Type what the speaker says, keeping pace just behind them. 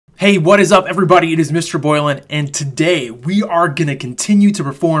Hey, what is up everybody? It is Mr. Boylan, and today we are going to continue to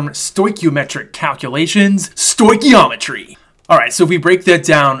perform stoichiometric calculations, stoichiometry. Alright, so if we break that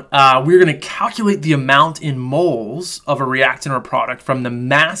down, we're going to calculate the amount in moles of a reactant or product from the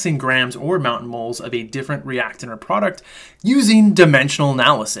mass in grams or amount in moles of a different reactant or product using dimensional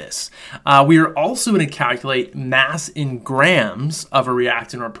analysis. We are also going to calculate mass in grams of a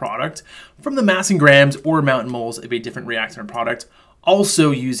reactant or product from the mass in grams or amount in moles of a different reactant or product, also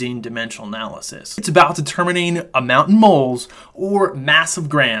using dimensional analysis. It's about determining amount in moles or mass of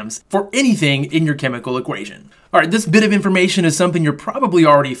grams for anything in your chemical equation. All right, this bit of information is something you're probably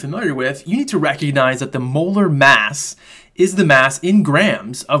already familiar with. You need to recognize that the molar mass is the mass in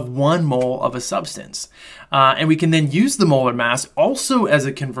grams of 1 mole of a substance. And we can then use the molar mass also as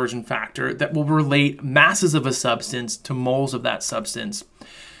a conversion factor that will relate masses of a substance to moles of that substance.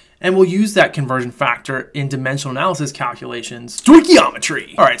 And we'll use that conversion factor in dimensional analysis calculations,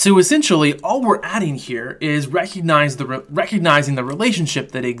 stoichiometry. All right, so essentially all we're adding here is recognizing the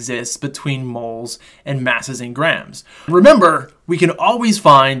relationship that exists between moles and masses in grams. Remember, we can always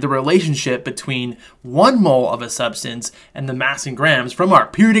find the relationship between 1 mole of a substance and the mass in grams from our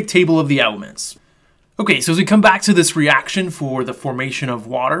periodic table of the elements. Okay, so as we come back to this reaction for the formation of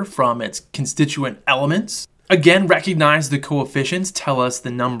water from its constituent elements, again, recognize the coefficients tell us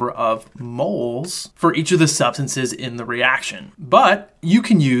the number of moles for each of the substances in the reaction. But you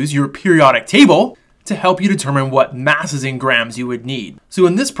can use your periodic table to help you determine what masses in grams you would need. So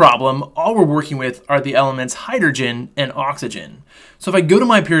in this problem, all we're working with are the elements hydrogen and oxygen. So if I go to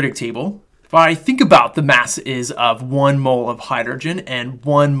my periodic table, if I think about the masses of 1 mole of hydrogen and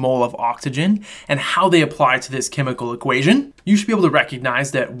 1 mole of oxygen and how they apply to this chemical equation, you should be able to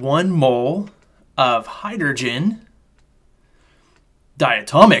recognize that 1 mole of hydrogen,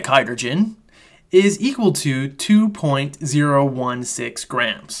 diatomic hydrogen, is equal to 2.016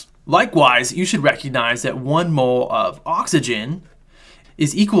 grams. Likewise, you should recognize that 1 mole of oxygen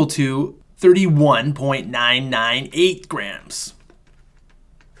is equal to 31.998 grams.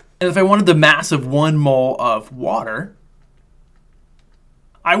 And if I wanted the mass of 1 mole of water,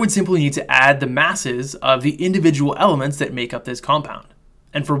 I would simply need to add the masses of the individual elements that make up this compound.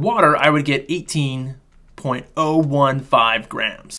 And for water, I would get 18.015 grams.